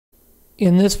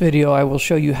In this video, I will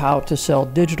show you how to sell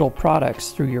digital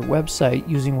products through your website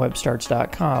using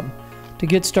WebStarts.com. To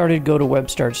get started, go to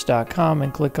WebStarts.com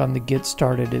and click on the Get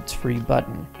Started It's Free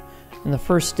button. In the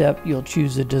first step, you'll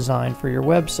choose a design for your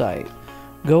website.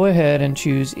 Go ahead and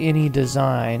choose any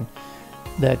design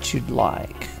that you'd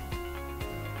like.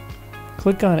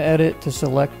 Click on Edit to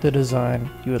select the design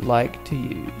you would like to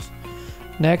use.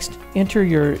 Next, enter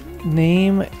your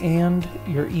name and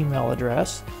your email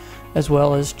address, as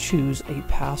well as choose a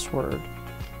password.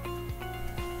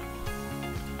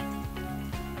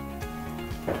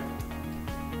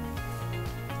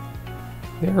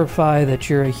 Verify that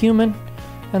you're a human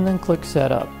and then click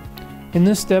Setup. In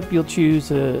this step, you'll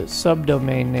choose a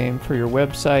subdomain name for your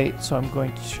website, so I'm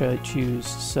going to choose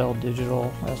Sell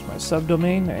Digital as my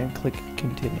subdomain and click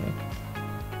Continue.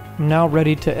 I'm now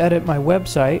ready to edit my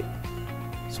website,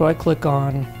 so I click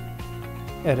on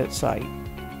Edit Site.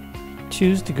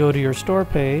 Choose to go to your store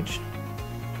page,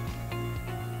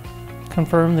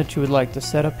 confirm that you would like to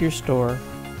set up your store,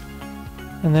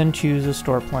 and then choose a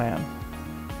store plan.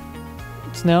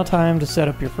 It's now time to set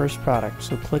up your first product,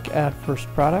 so click Add First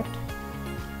Product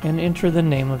and enter the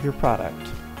name of your product.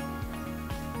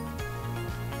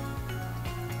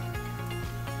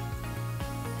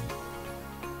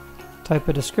 Type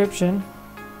a description.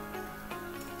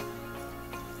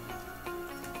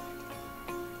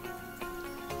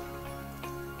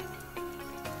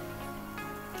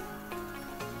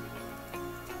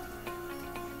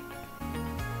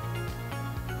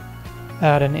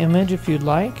 Add an image if you'd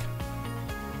like.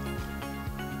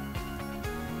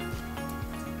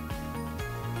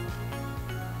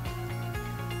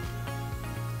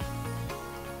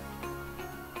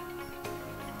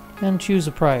 And choose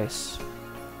a price.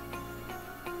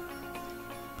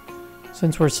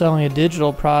 Since we're selling a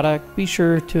digital product, be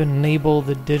sure to enable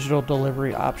the digital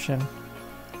delivery option.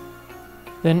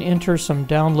 Then enter some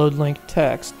download link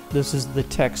text. This is the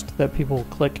text that people will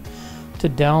click to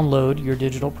download your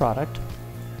digital product.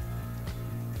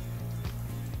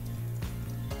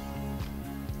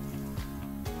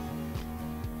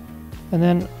 And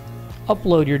then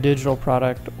upload your digital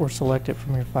product or select it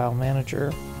from your file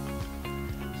manager.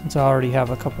 Since I already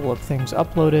have a couple of things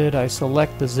uploaded, I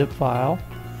select the zip file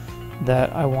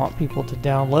that I want people to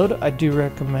download. I do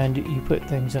recommend you put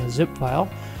things in a zip file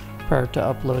prior to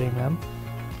uploading them,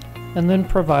 and then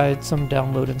provide some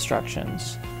download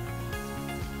instructions.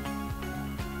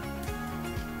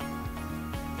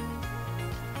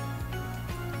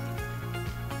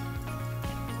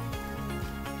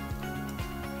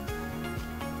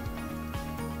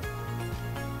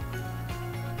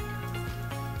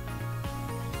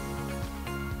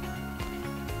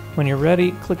 When you're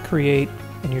ready, click Create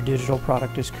and your digital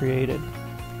product is created.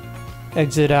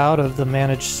 Exit out of the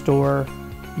Manage Store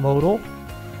modal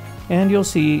and you'll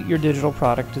see your digital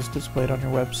product is displayed on your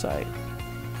website.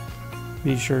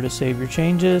 Be sure to save your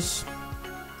changes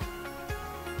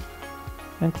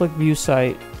and click View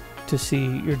Site to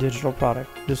see your digital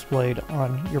product displayed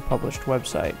on your published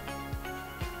website.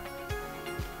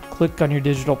 Click on your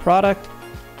digital product,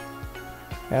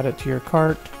 add it to your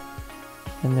cart,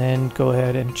 and then go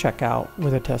ahead and check out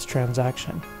with a test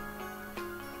transaction.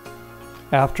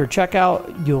 After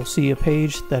checkout, you'll see a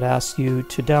page that asks you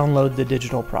to download the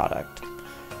digital product.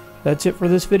 That's it for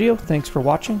this video. Thanks for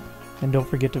watching, and don't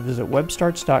forget to visit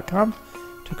WebStarts.com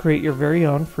to create your very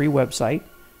own free website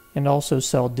and also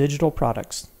sell digital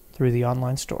products through the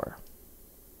online store.